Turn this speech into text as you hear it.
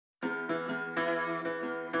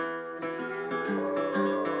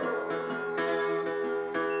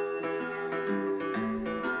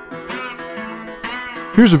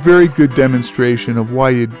Here's a very good demonstration of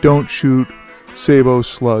why you don't shoot Sabot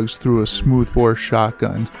slugs through a smoothbore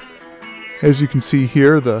shotgun. As you can see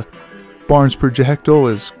here, the Barnes projectile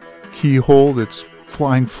is keyholed. It's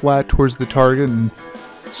flying flat towards the target and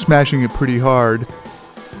smashing it pretty hard.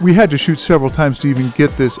 We had to shoot several times to even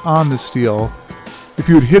get this on the steel. If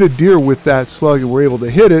you had hit a deer with that slug and were able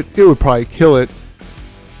to hit it, it would probably kill it.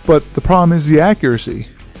 But the problem is the accuracy.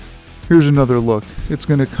 Here's another look. It's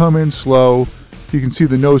going to come in slow. You can see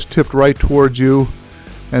the nose tipped right towards you,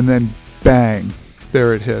 and then bang,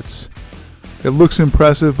 there it hits. It looks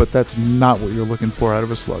impressive, but that's not what you're looking for out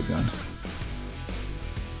of a slug gun.